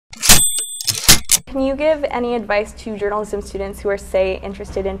Can you give any advice to journalism students who are, say,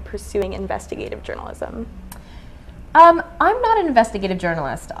 interested in pursuing investigative journalism? I'm not an investigative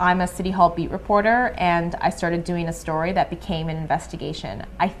journalist. I'm a City Hall beat reporter, and I started doing a story that became an investigation.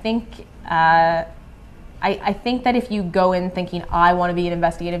 I think that if you go in thinking, I want to be an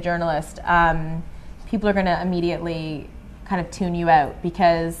investigative journalist, people are going to immediately kind of tune you out,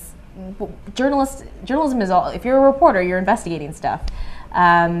 because journalism is all, if you're a reporter, you're investigating stuff.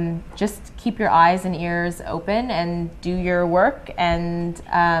 Just keep your eyes and ears open and do your work, and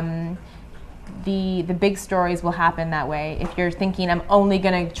the big stories will happen that way. If you're thinking, I'm only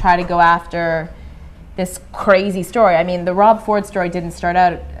going to try to go after this crazy story. I mean, the Rob Ford story didn't start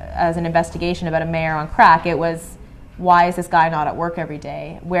out as an investigation about a mayor on crack. It was, why is this guy not at work every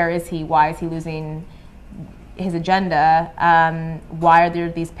day? Where is he? Why is he losing his agenda? Why are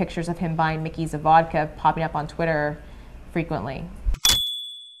there these pictures of him buying Mickeys of vodka popping up on Twitter frequently?